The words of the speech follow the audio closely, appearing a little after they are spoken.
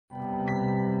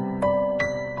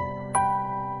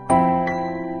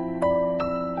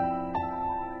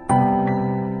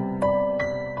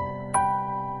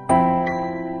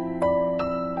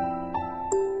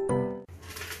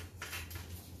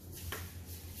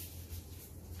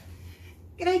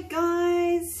G'day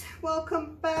guys,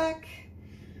 welcome back.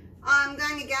 I'm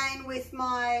going again with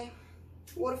my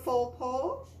waterfall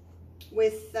pour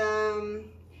with to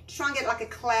try and get like a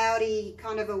cloudy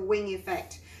kind of a wing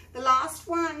effect. The last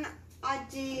one I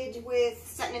did with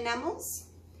satin enamels.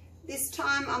 This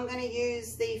time I'm going to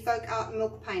use the Folkart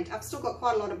milk paint. I've still got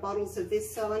quite a lot of bottles of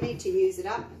this, so I need to use it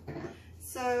up.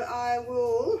 So I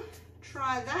will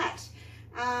try that.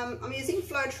 I'm using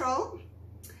Floetrol.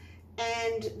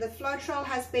 And the Floetrol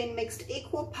has been mixed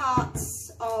equal parts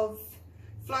of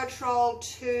Floetrol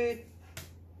to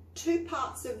 2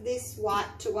 parts of this white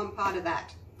to 1 part of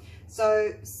that.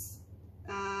 So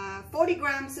 40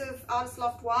 grams of Artists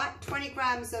Loft white, 20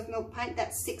 grams of milk paint,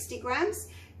 that's 60 grams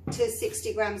to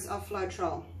 60 grams of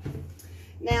Floetrol.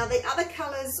 Now the other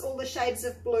colours, all the shades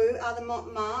of blue, are the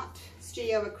Mart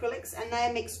Studio acrylics, and they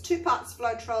are mixed 2 parts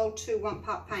Floetrol to 1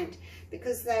 part paint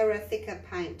because they're a thicker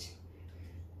paint.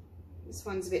 This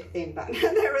one's a bit thin, but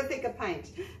they're a thicker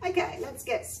paint. Okay, let's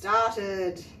get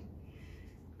started.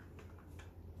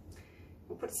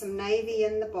 We'll put some navy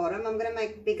in the bottom. I'm going to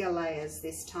make bigger layers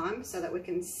this time so that we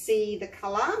can see the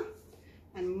colour,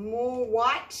 and more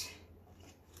white.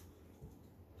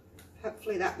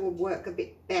 Hopefully that will work a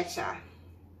bit better.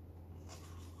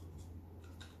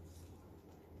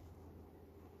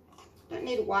 Don't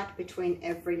need white between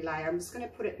every layer. I'm just going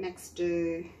to put it next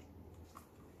to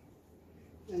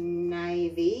the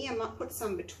navy. I might put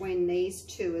some between these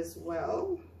 2 as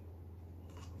well,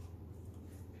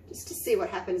 just to see what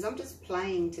happens. I'm just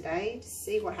playing today to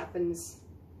see what happens.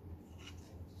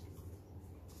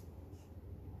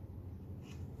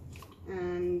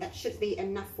 And that should be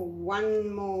enough for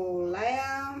 1 more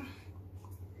layer.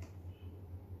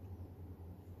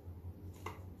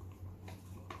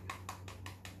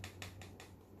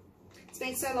 It's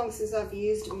been so long since I've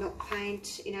used milk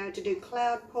paint, you know, to do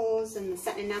cloud pours, and the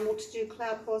satin enamel to do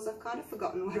cloud pours. I've kind of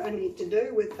forgotten what I need to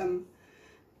do with them.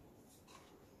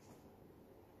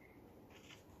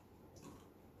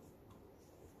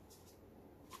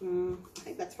 I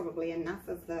think that's probably enough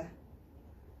of the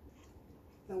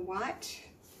white.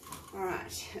 All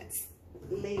right, let's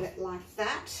leave it like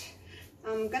that.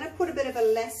 I'm going to put a bit of a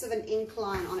less of an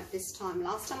incline on it this time.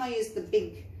 Last time I used the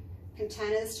big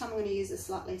container. This time I'm going to use a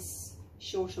slightly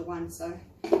shorter one, so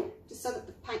just so that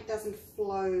the paint doesn't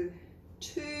flow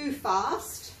too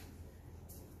fast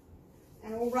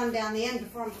and will run down the end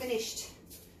before I'm finished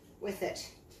with it.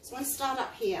 So I'm going to start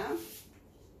up here,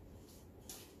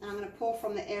 and I'm going to pour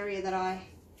from the area that I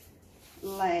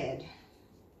layered.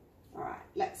 All right,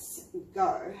 let's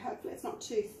go. Hopefully it's not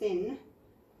too thin.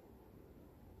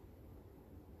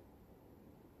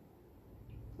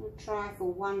 I'll try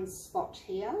for 1 spot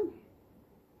here.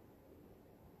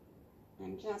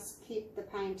 And just keep the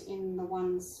paint in the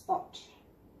 1 spot.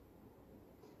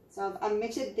 So I've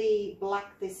omitted the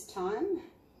black this time.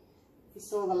 If you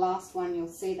saw the last one, you'll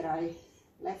see that I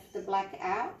left the black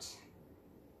out.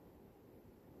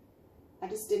 I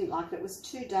just didn't like it. It was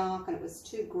too dark and it was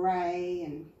too grey,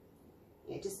 and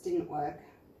it just didn't work.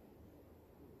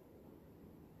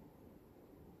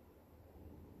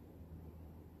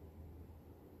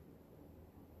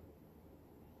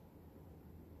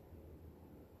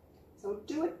 So I'll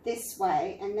do it this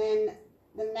way, and then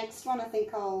the next one I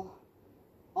think I'll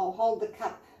hold the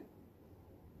cup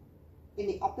in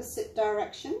the opposite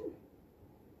direction.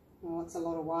 Oh, it's a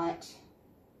lot of white.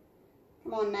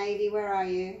 Come on, navy, where are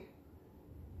you?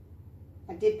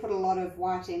 I did put a lot of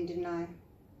white in, didn't I?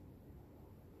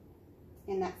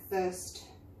 In that first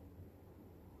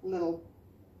little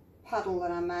puddle that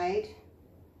I made.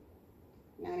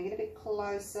 Now I'm going to get a bit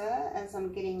closer as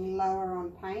I'm getting lower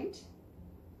on paint.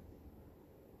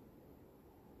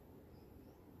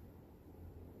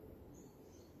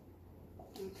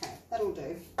 Okay, that'll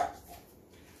do.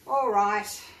 All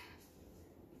right,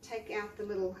 take out the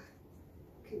little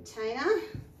container.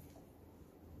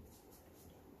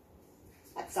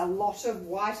 That's a lot of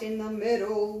white in the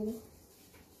middle.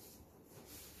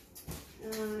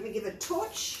 Let me give it a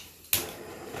torch.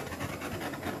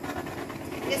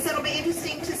 Yes, it'll be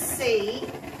interesting to see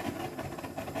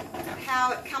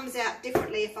how it comes out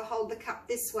differently if I hold the cup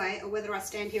this way or whether I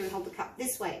stand here and hold the cup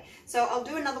this way. So I'll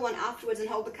do another one afterwards and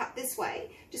hold the cup this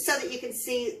way, just so that you can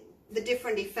see the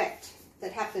different effect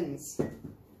that happens. Did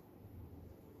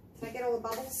I get all the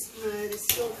bubbles? No, there's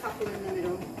still a couple in the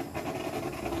middle.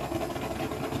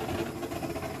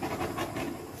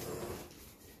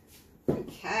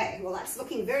 Okay, well that's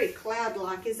looking very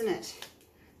cloud-like, isn't it?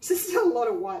 There's still a lot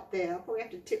of white there. I'll probably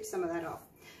have to tip some of that off.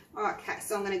 Okay,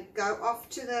 so I'm going to go off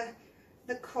to the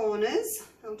corners.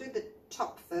 I'll do the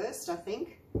top first, I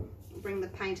think. Bring the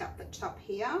paint up the top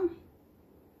here.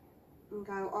 and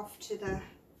go off to the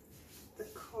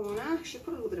corner. Actually,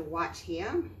 put a little bit of white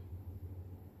here.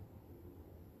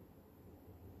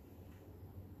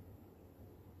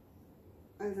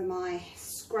 Over my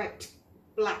scraped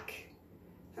black.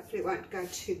 Hopefully it won't go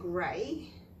too grey.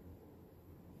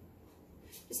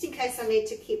 Just in case I need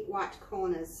to keep white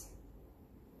corners.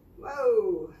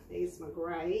 Whoa, there's my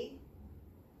grey.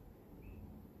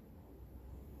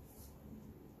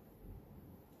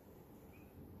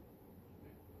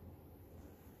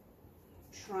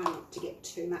 Try not to get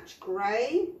too much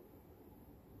grey.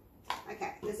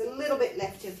 Okay, there's a little bit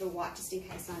left of the white just in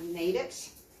case I need it.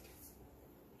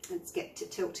 Let's get to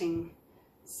tilting,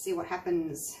 see what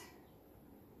happens.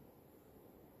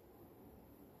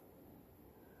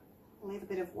 I'll leave a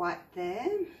bit of white there.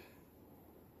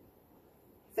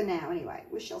 For now anyway,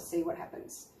 we shall see what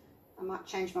happens. I might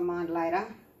change my mind later.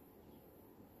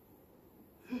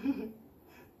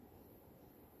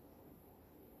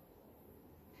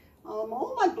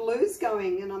 All my blue's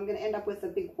going and I'm going to end up with a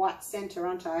big white centre,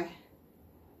 aren't I?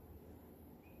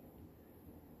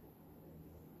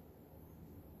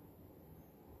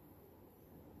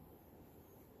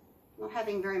 Not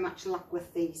having very much luck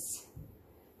with these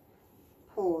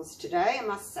paws today, I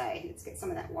must say. Let's get some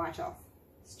of that white off.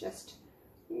 It's just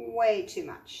way too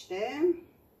much there.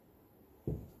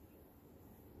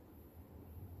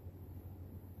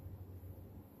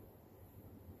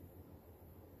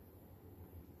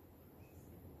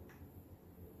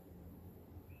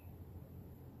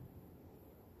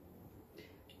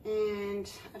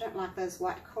 And I don't like those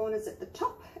white corners at the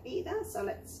top either, so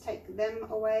let's take them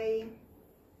away.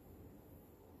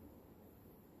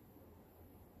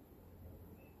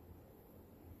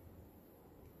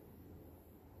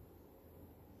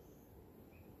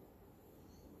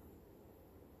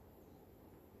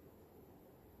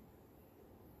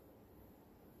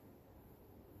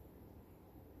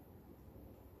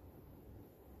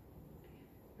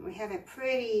 And we have a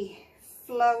pretty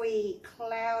flowy,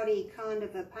 cloudy kind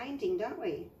of a painting, don't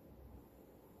we?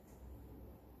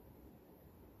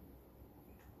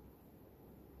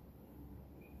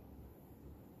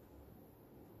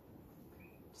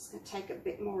 Just going to take a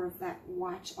bit more of that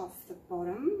white off the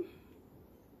bottom.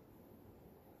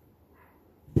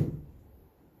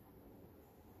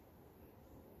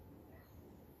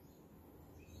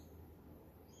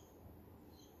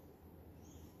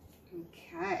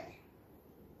 Okay.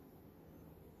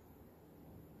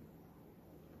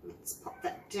 Let's pop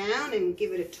that down and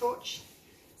give it a torch.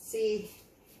 See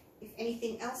if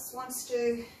anything else wants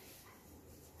to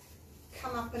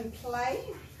come up and play.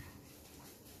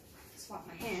 Just wipe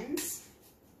my hands.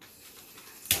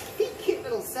 Cute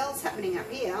little cells happening up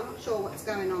here. I'm not sure what's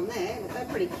going on there, but they're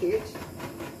pretty cute.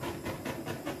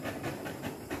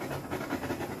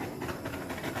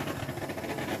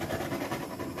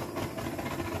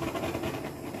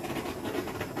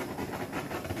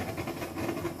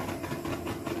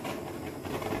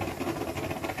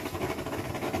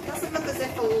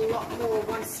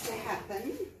 Wants to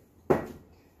happen.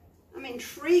 I'm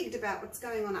intrigued about what's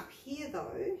going on up here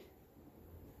though.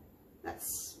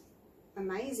 That's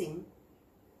amazing.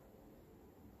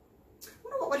 I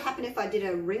wonder what would happen if I did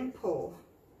a ring pour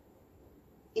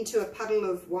into a puddle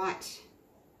of white.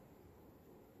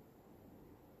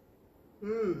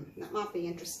 That might be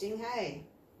interesting, hey?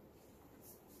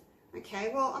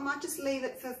 Okay, well I might just leave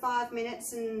it for 5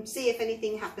 minutes and see if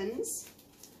anything happens.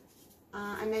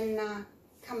 And then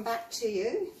come back to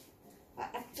you.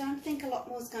 I don't think a lot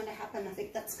more is going to happen. I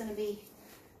think that's going to be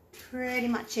pretty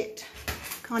much it.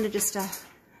 Kind of just a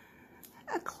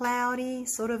cloudy,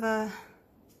 sort of a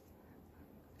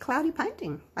cloudy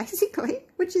painting, basically,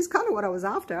 which is kind of what I was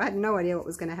after. I had no idea what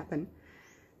was going to happen.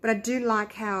 But I do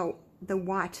like how the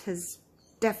white has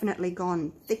definitely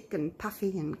gone thick and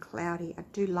puffy and cloudy. I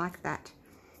do like that.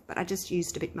 But I just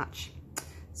used a bit much.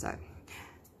 So,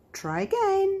 try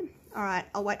again. All right,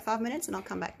 I'll wait 5 minutes and I'll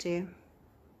come back to you.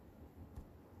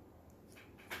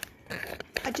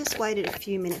 I just waited a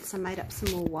few minutes. I made up some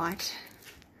more white.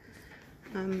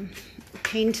 I'm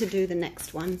keen to do the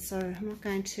next one, so I'm not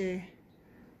going to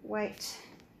wait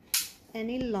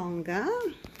any longer.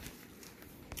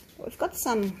 We've got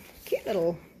some cute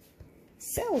little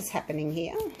cells happening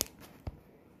here.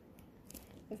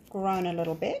 They've grown a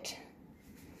little bit.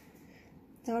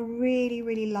 So I really,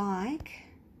 really like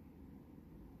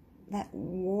that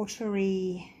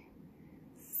watery,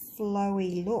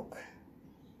 flowy look.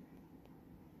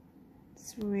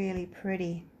 It's really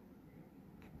pretty.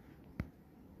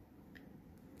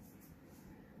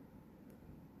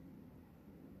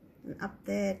 And up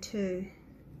there too.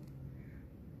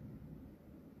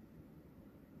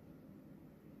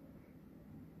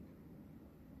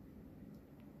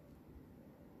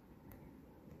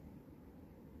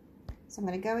 So I'm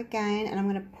going to go again, and I'm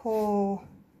going to pour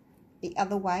the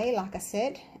other way, like I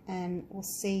said, and we'll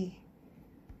see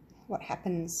what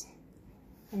happens.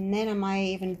 And then I may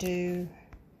even do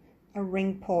a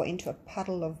ring pour into a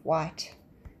puddle of white.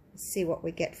 Let's see what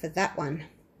we get for that one.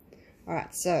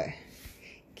 Alright, so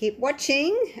keep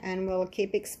watching and we'll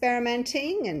keep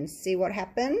experimenting and see what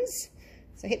happens.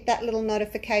 So hit that little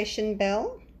notification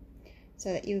bell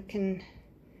so that you can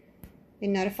be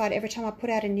notified every time I put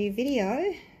out a new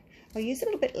video. I'll use a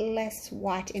little bit less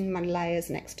white in my layers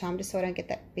next time, just so I don't get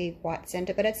that big white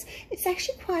center. But it's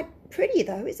actually quite pretty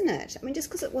though, isn't it? I mean, just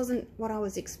because it wasn't what I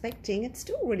was expecting, it's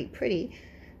still really pretty.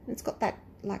 And it's got that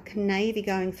like navy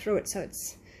going through it, so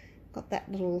it's got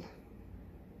that little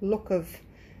look of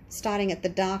starting at the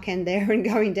dark end there and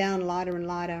going down lighter and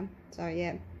lighter. So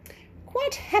yeah,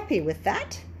 quite happy with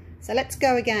that. So let's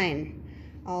go again.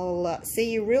 I'll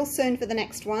see you real soon for the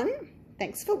next one.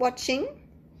 Thanks for watching.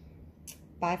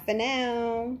 Bye for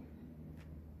now.